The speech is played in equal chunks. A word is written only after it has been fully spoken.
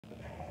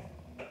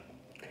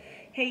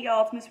Hey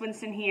y'all, it's Miss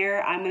Winston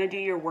here. I'm going to do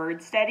your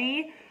word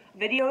study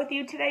video with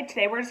you today.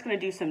 Today we're just going to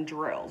do some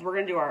drills. We're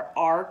going to do our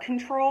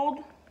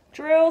R-controlled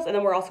drills, and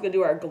then we're also going to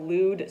do our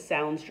glued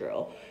sounds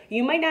drill.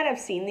 You might not have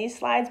seen these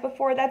slides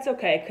before. That's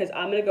okay, because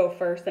I'm going to go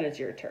first, then it's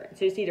your turn.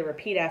 So you just need to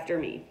repeat after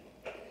me.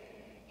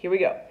 Here we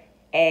go.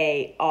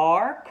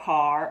 A-R,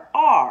 car,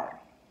 R.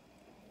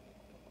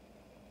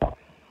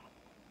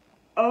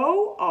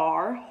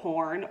 O-R,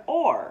 horn,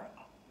 or.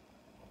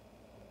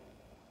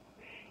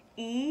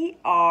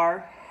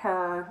 E-R,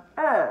 her,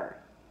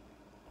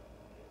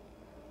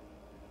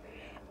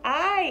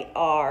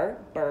 I-R,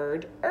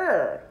 bird,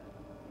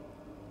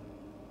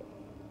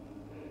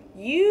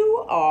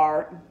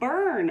 U-R,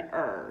 burn,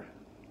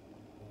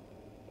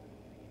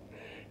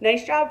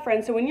 Nice job,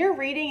 friends. So when you're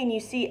reading and you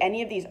see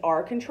any of these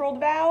R-controlled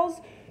vowels,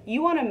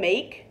 you want to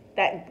make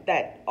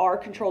that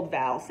R-controlled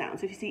vowel sound.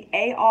 So if you see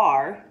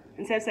A-R,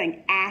 instead of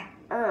saying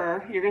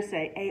you're going to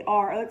say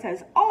A-R, that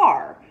says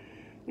R.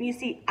 When you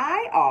see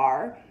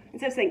I-R,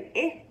 instead of saying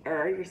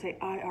you're going to say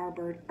I-R,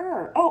 bird,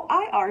 Oh,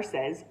 I-R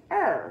says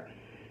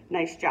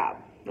Nice job.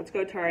 Let's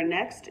go to our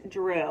next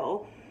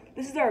drill.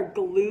 This is our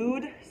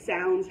glued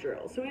sounds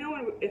drill. So we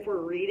know if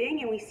we're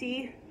reading and we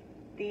see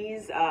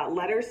these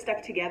letters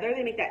stuck together,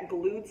 they make that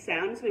glued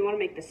sound, so we want to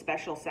make the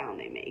special sound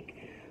they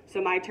make.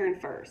 So my turn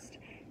first.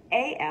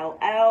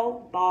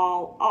 A-L-L,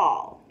 ball,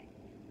 all.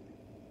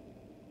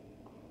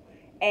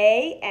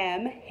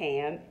 A-M,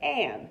 ham,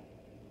 am.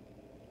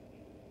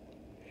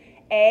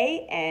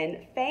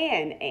 A-N,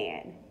 fan,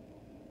 an.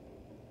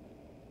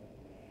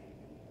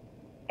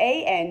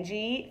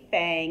 A-N-G,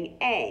 fang,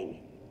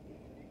 ang.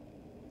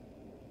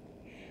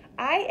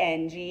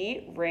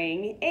 I-N-G,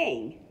 ring,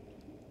 ing.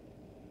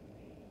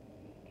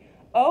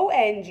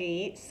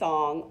 O-N-G,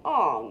 song,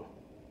 ong.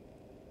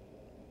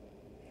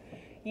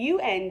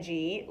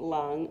 U-N-G,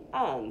 lung,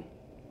 ung.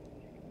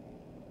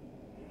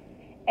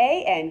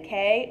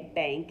 A-N-K,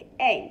 bank,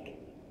 ank.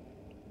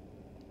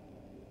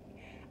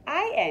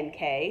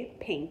 I-N-K,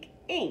 pink,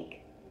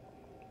 ink.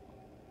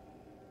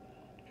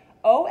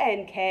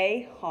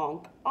 O-N-K,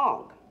 honk,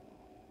 onk.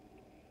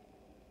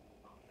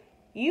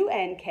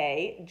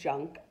 U-N-K,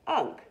 junk,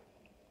 unk.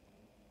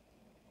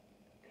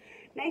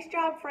 Nice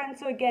job, friends.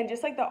 So again,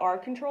 just like the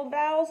R-controlled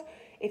vowels,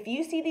 if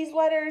you see these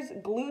letters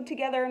glued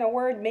together in a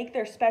word, make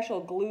their special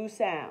glue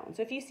sound.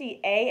 So if you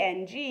see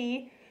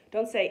A-N-G,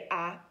 don't say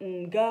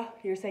A-N-G,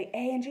 you're say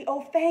A-N-G,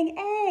 oh, fang,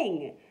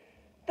 ang.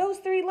 Those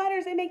three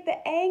letters, they make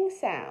the ang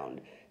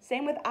sound.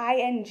 Same with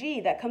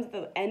I-N-G, that comes at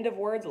the end of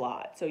words a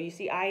lot. So you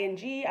see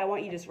I-N-G, I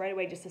want you just right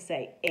away just to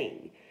say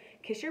ing.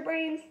 Kiss your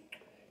brains.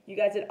 You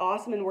guys did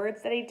awesome in word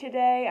study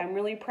today. I'm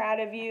really proud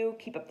of you.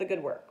 Keep up the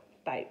good work.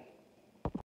 Bye.